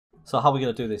So how are we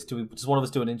going to do this? Does one of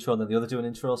us do an intro and then the other do an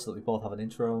intro so that we both have an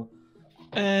intro?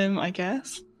 I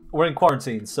guess. We're in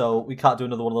quarantine, so we can't do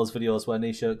another one of those videos where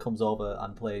Nisha comes over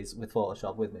and plays with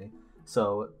Photoshop with me.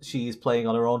 So she's playing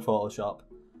on her own Photoshop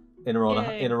in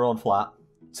her own flat.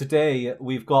 Today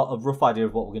we've got a rough idea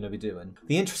of what we're going to be doing.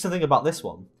 The interesting thing about this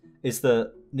one is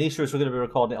that Nisha is going to be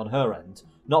recording it on her end,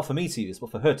 not for me to use,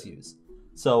 but for her to use.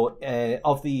 So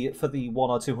for the 100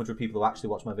 or 200 people who actually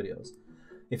watch my videos,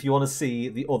 if you want to see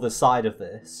the other side of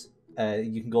this,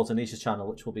 you can go to Nisha's channel,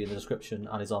 which will be in the description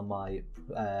and is on my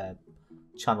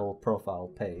channel profile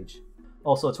page.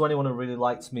 Also, to anyone who really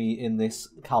liked me in this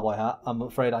cowboy hat, I'm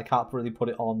afraid I can't really put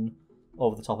it on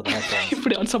over the top of the headphones. You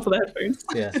put it on top of the headphones.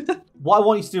 Yeah. What I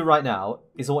want you to do right now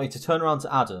is I want you to turn around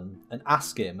to Adam and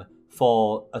ask him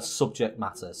for a subject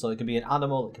matter. So it can be an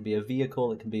animal, it can be a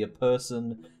vehicle, it can be a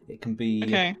person, it can be...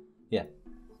 Okay. Yeah.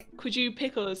 Could you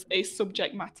pick us a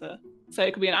subject matter? So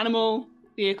it could be an animal,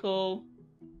 vehicle,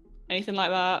 anything like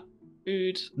that,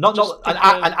 food. Not an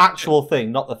actual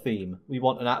thing, not the theme. We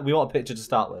want a picture to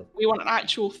start with. We want an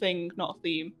actual thing, not a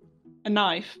theme. A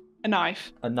knife. A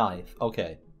knife. A knife.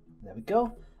 Okay. There we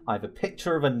go. I have a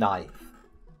picture of a knife.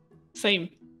 Same.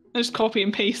 I just copy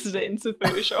and pasted it into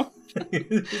Photoshop.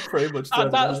 Pretty much.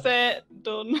 That's it.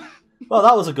 Done. Well,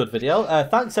 that was a good video.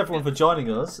 Thanks everyone for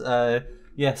joining us.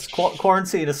 Yes,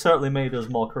 quarantine has certainly made us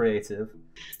more creative.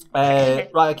 Right,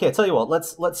 okay, tell you what,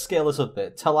 let's scale this up a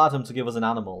bit. Tell Adam to give us an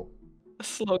animal. A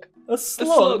slug. A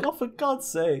slug? Oh, for God's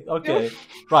sake. Okay.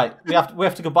 Right, we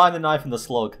have to combine the knife and the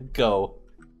slug. Go.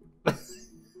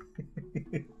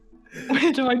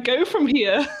 Where do I go from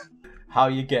here? How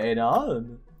are you getting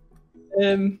on?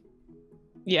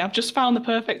 Yeah, I've just found the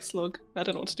perfect slug. I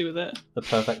don't know what to do with it. The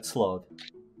perfect slug.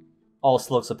 All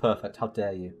slugs are perfect. How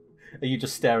dare you? Are you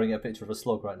just staring at a picture of a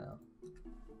slug right now?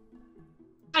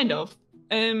 Kind of.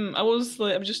 I was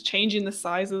just changing the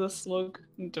size of the slug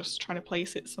and just trying to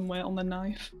place it somewhere on the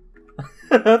knife.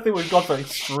 I think we've gone for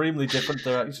extremely different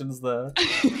directions there.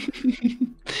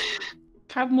 Can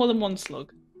I have more than one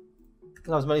slug? You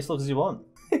can have as many slugs as you want.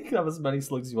 You can have as many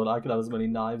slugs as you want. I can have as many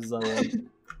knives as I want.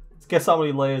 Guess how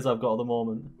many layers I've got at the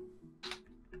moment?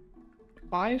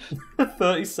 5?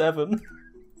 37.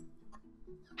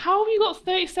 How have you got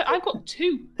 37? I've got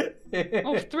 2.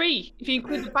 Oh, 3, if you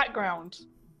include the background.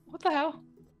 What the hell?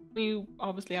 You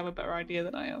obviously have a better idea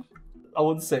than I have. I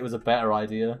wouldn't say it was a better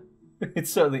idea.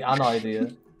 It's certainly an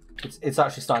idea. It's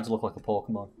actually starting to look like a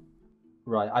Pokemon.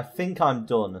 Right, I think I'm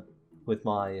done with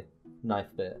my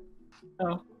knife bit.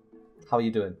 Oh. How are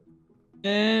you doing?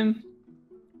 I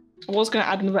was going to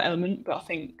add another element, but I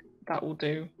think that will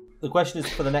do. The question is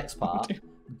for the next part,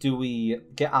 do we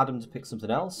get Adam to pick something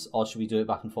else, or should we do it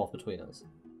back and forth between us?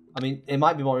 I mean, it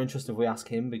might be more interesting if we ask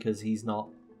him because he's not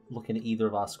looking at either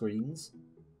of our screens.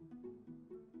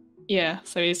 Yeah,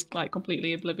 so he's like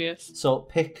completely oblivious. So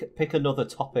pick another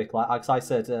topic, like as I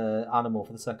said, animal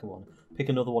for the second one. Pick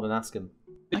another one and ask him.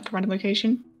 Like a random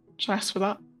location? Should I ask for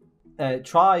that?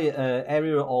 Try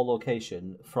area or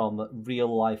location from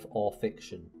real life or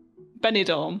fiction.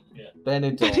 Benidorm. Yeah.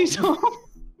 Benidorm. Benidorm.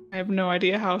 I have no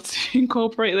idea how to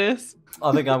incorporate this.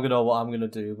 I think I'm gonna know what I'm gonna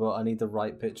do, but I need the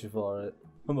right picture for it.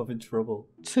 I'm having trouble.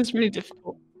 This is really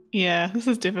difficult. Yeah, this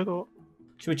is difficult.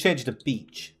 Should we change it to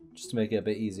beach, just to make it a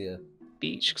bit easier?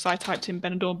 Beach, because I typed in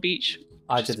Benidorm Beach.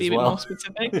 I just did to be as a well. bit more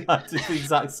specific. I did the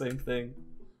exact same thing.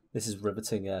 This is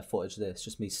riveting footage. This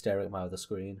just me staring at my other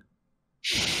screen.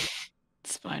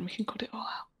 It's fine. We can cut it all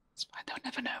out. It's fine. They'll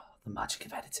never know. The magic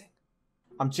of editing.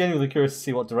 I'm genuinely curious to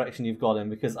see what direction you've gone in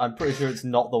because I'm pretty sure it's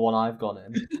not the one I've gone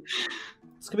in.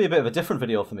 It's going to be a bit of a different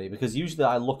video for me because usually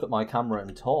I look at my camera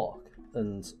and talk,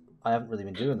 and I haven't really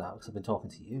been doing that because I've been talking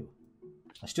to you.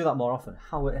 I should do that more often.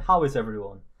 How is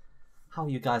everyone? How are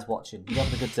you guys watching? You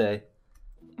having a good day?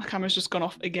 My camera's just gone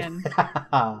off again.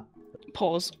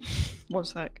 Pause. 1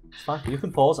 sec. It's fine. You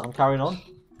can pause. I'm carrying on.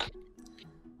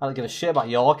 I don't give a shit about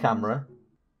your camera.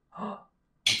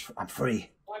 I'm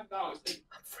free. I'm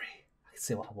free. I can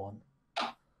say what I want.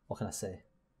 What can I say?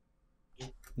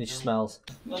 Nisha smells.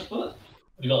 You got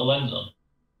the lens on?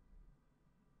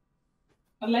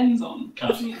 A lens on?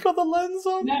 You got the lens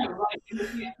on? No, right. You're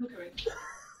looking at flickering.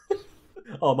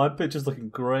 Oh, my picture's looking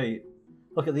great.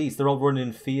 Look at these. They're all running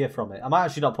in fear from it. I might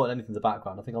actually not put anything in the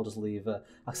background. I think I'll just leave...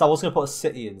 Because I was going to put a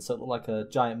city in, so it looked like a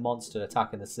giant monster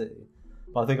attacking the city.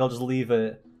 But I think I'll just leave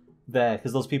it there,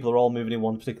 because those people are all moving in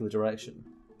one particular direction.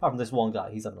 Apart from this one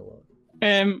guy, he's having a look.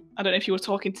 I don't know if you were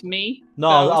talking to me. No,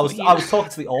 I was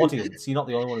talking to the audience. You're not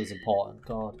the only one who's important.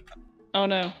 God. Oh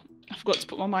no, I forgot to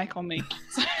put my mic on me.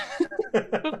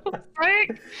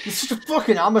 You're such a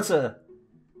fucking amateur.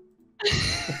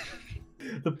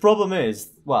 The problem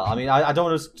is, well, I mean, I don't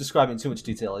want to describe it in too much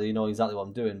detail. You know exactly what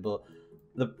I'm doing, but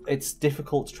it's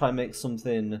difficult to try and make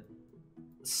something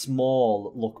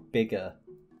small look bigger.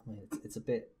 I mean, it's a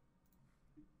bit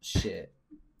shit.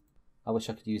 I wish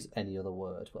I could use any other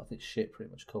word, but I think shit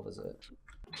pretty much covers it.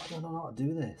 I don't know how to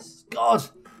do this. God!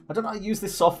 I don't know how to use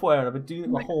this software, and I've been doing it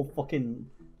my whole fucking...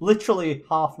 literally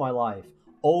half my life.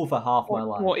 Over half my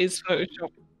life. What is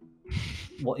Photoshop?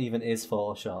 What even is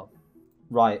Photoshop?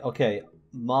 Right, okay.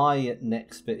 My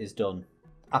next bit is done.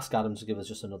 Ask Adam to give us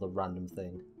just another random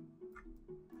thing.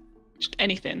 Just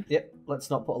anything? Yep, let's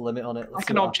not put a limit on it.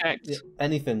 Like an object? Yep,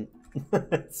 anything.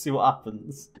 See what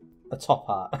happens. A top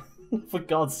hat. For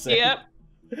God's sake. Yep.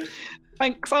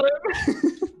 Thanks, Adam.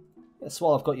 That's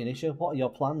what I've got you, Nisha. What are your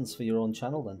plans for your own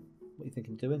channel then? What are you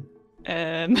thinking of doing?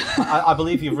 I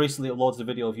believe you've recently uploaded a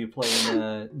video of you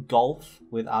playing golf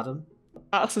with Adam.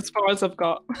 That's as far as I've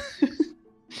got.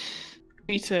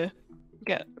 Need to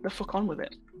get the fuck on with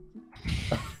it.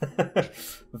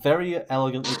 Very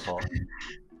elegantly put.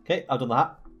 Okay, I've done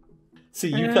that. See,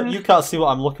 you can't see what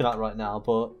I'm looking at right now,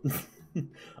 but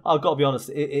I've got to be honest,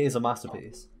 it is a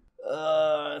masterpiece.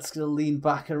 It's gonna lean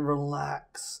back and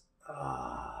relax.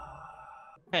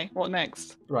 Okay, what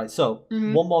next? Right, so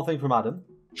one more thing from Adam.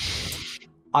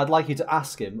 I'd like you to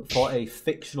ask him for a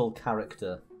fictional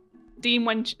character. Dean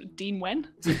when? Dean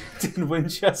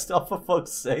Winchester, for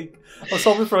fuck's sake. I was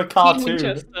hoping for a cartoon. Dean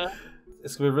Winchester.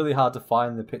 It's going to be really hard to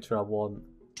find the picture I want.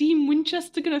 Dean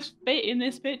Winchester gonna fit in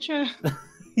this picture?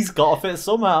 He's got to fit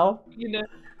somehow. You know.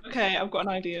 Okay, I've got an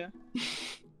idea.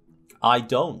 I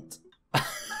don't.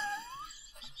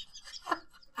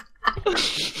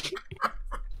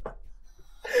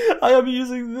 I am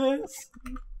using this.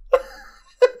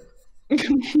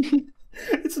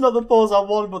 It's not the pose I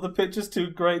want, but the picture's too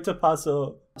great to pass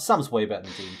up. Sam's way better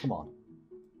than Dean, come on.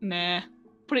 Nah.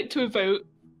 Put it to a vote.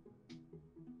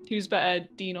 Who's better,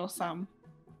 Dean or Sam?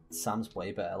 Sam's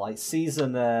way better. Like,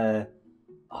 season... oh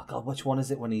god, which one is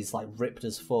it when he's, like, ripped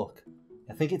as fuck?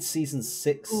 I think it's season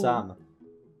 6, Ooh. Sam.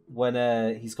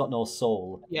 When he's got no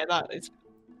soul. Yeah, that is...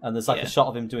 And there's, like, a shot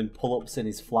of him doing pull-ups in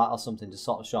his flat or something to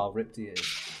sort of show how ripped he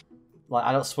is. Like,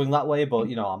 I don't swing that way, but,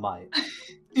 you know, I might.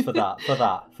 For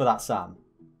that, Sam.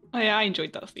 Oh yeah, I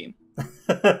enjoyed that theme.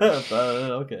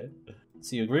 Okay.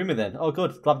 So you agree with me then? Oh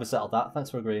good, glad we settled that. Thanks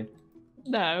for agreeing.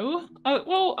 No.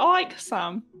 Well, I like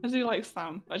Sam. I do like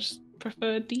Sam. I just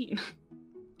prefer Dean.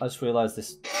 I just realised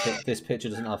this picture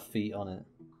doesn't have feet on it.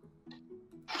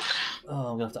 Oh,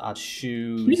 I'm gonna have to add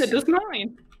shoes. Neither does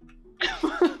mine.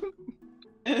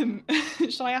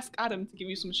 Shall I ask Adam to give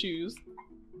you some shoes?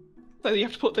 So you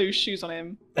have to put those shoes on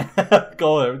him.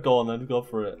 Go on then, go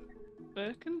for it.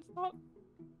 Birkenstock?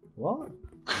 What?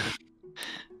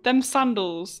 Them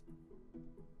sandals.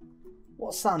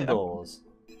 What sandals?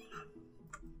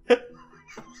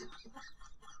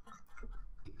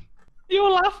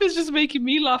 Your laugh is just making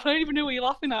me laugh. I don't even know what you're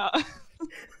laughing at.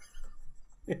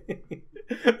 I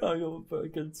got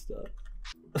Birkenstock.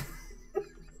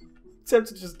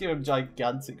 Tempted to just give him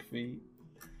gigantic feet.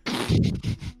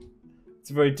 It's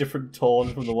a very different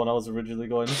tone from the one I was originally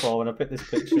going for when I picked this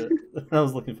picture. I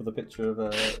was looking for the picture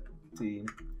of Dean.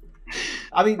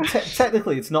 I mean,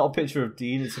 technically it's not a picture of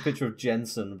Dean, it's a picture of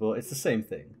Jensen, but it's the same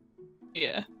thing.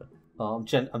 Yeah. Oh, I'm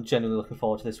genuinely looking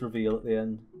forward to this reveal at the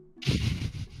end.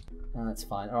 That's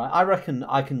fine. Alright, I reckon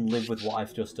I can live with what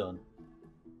I've just done.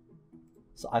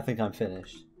 So I think I'm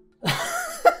finished.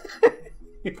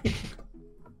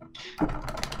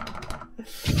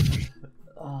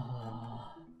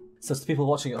 So to people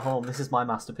watching at home, this is my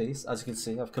masterpiece. As you can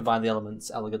see, I've combined the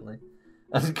elements elegantly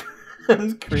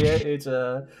and created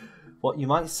what you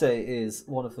might say is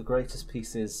one of the greatest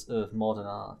pieces of modern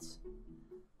art.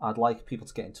 I'd like people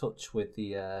to get in touch with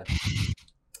the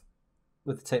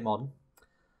Tate Modern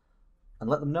and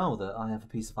let them know that I have a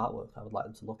piece of artwork I would like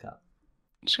them to look at.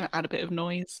 I'm just going to add a bit of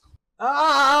noise.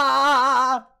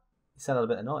 Ah! You said that a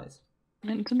bit of noise.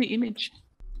 Into the image.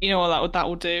 You know what that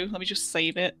will do? Let me just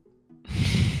save it.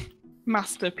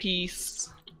 Masterpiece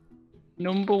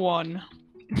number 1.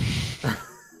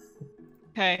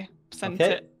 Okay, sent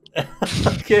it.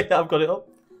 Okay, I've got it up.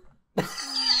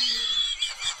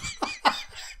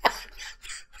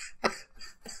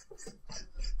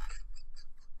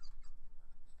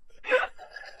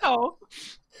 Oh.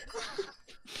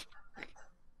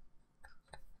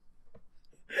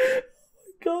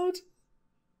 God.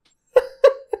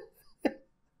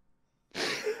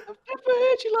 I've never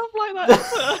heard you laugh like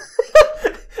that.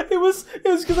 It was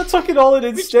because I took it all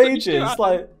in stages.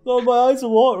 Like, oh, my eyes are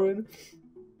watering.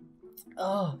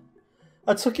 Oh,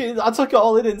 I took it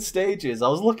all in stages. I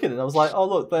was looking and I was like, oh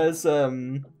look, there's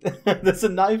there's a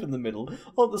knife in the middle.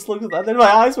 Oh, the slug. And then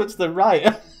my eyes went to the right.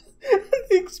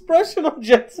 The expression on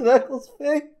Jensen Ackles'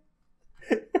 face.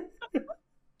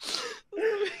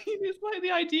 It's like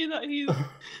the idea that he's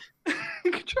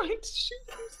trying to shoot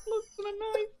some slugs with a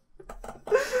knife.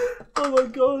 Oh my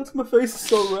god, my face is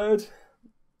so red.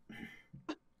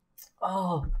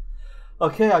 Oh,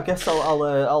 okay. I guess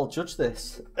I'll judge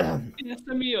this. Yeah,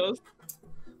 send me yours.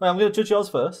 Wait, I'm gonna judge yours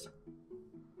first.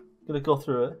 Gonna go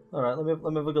through it. All right, let me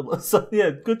have a good look. So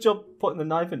yeah, good job putting the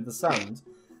knife into the sound.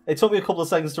 It took me a couple of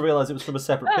seconds to realise it was from a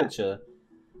separate picture.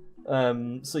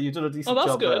 So you've done a decent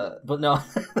job there. But no,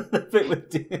 the bit with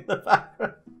Dean in the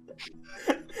background.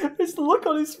 It's the look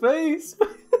on his face.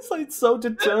 It's like so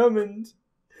determined.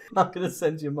 I'm gonna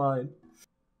send you mine.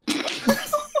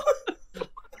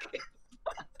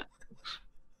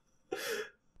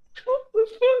 What the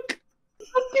fuck?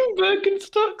 Fucking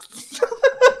Birkenstocks.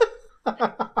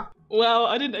 Well,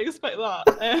 I didn't expect that.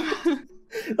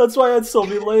 That's why I had so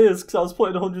many layers, because I was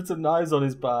putting hundreds of knives on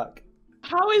his back.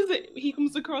 How is it he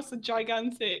comes across a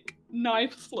gigantic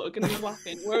knife slug and he's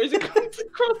laughing, whereas he comes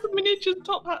across a miniature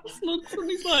top hat slugs and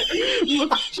he's like,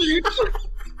 look, shoot.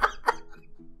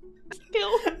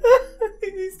 Still.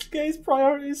 He needs to get his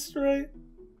priorities straight.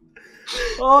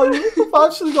 Oh, I've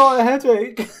actually got a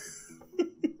headache.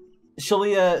 Shall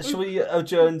we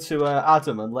adjourn to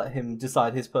Adam and let him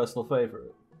decide his personal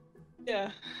favourite?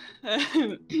 Yeah.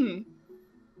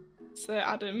 So,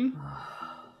 Adam,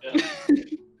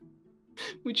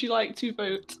 would you like to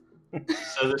vote?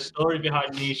 So the story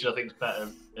behind Nisha, I think, is better.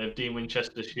 Dean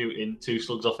Winchester shooting 2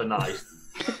 slugs off a knife.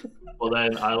 But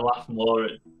then I laugh more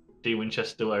at Dean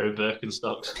Winchester wearing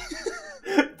Birkenstocks.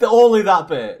 Only that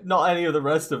bit, not any of the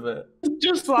rest of it.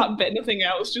 Just that bit, nothing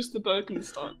else, just the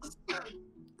Birkenstocks.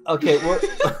 Okay,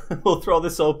 we'll throw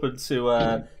this open to,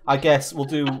 I guess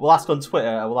we'll ask on Twitter,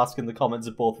 and we'll ask in the comments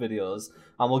of both videos,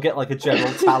 and we'll get like a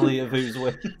general tally of who's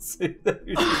wins.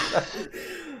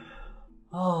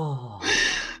 Oh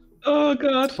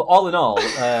God. But all in all,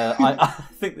 I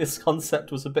think this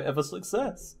concept was a bit of a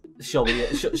success. Shall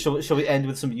we end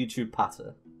with some YouTube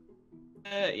patter?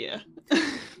 Yeah.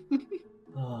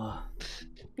 Oh.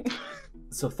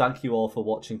 So thank you all for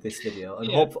watching this video, and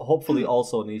hopefully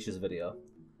also Nisha's video.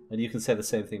 And you can say the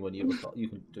same thing when you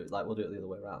can do it. Like we'll do it the other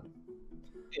way around.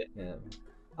 Yeah.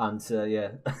 And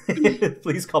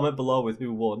please comment below with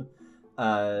who won,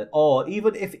 or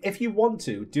even if you want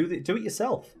to do it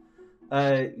yourself.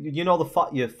 You know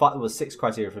there was 6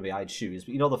 criteria for me. I had shoes,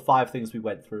 but you know the 5 things we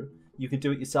went through. You can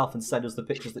do it yourself and send us the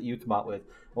pictures that you come out with.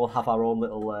 And we'll have our own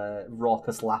little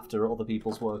raucous laughter at other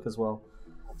people's work as well.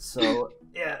 So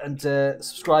yeah, and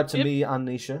subscribe to me and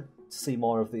Nisha to see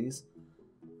more of these.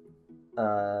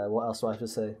 What else do I have to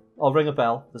say? Oh, ring a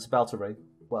bell. There's a bell to ring.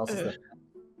 What else is there?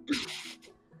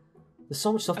 There's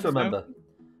so much stuff to remember.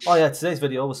 Oh yeah, today's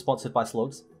video was sponsored by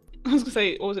Slugs. I was gonna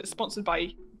say, or was it sponsored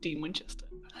by Dean Winchester?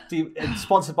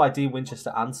 Sponsored by Dean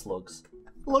Winchester and Slugs.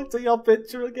 Looked at your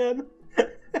picture again.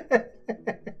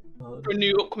 For a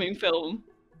new upcoming film.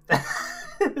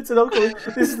 It's an upcoming.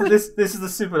 This is the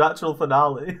supernatural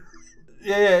finale.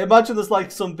 Yeah. Imagine there's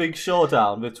like some big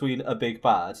showdown between a big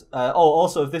bad.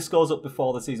 Also, if this goes up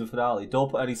before the season finale, don't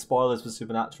put any spoilers for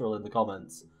Supernatural in the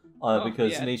comments,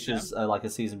 because Nisha's like a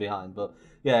season behind. But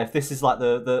yeah, if this is like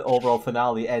the overall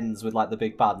finale ends with like the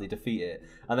big bad and they defeat it,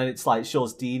 and then it's like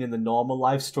shows Dean in the normal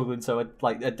life struggling to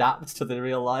like adapt to the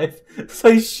real life.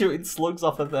 So he's shooting slugs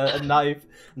off of a knife,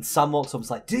 and Sam walks up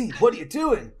and's like, "Dean, what are you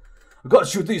doing? We've got to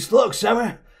shoot these slugs,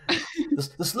 Sammy.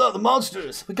 The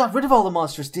monsters. We got rid of all the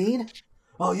monsters, Dean."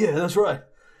 "Oh yeah, that's right.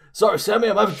 Sorry, Sammy,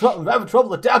 I'm having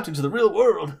trouble adapting to the real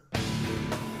world."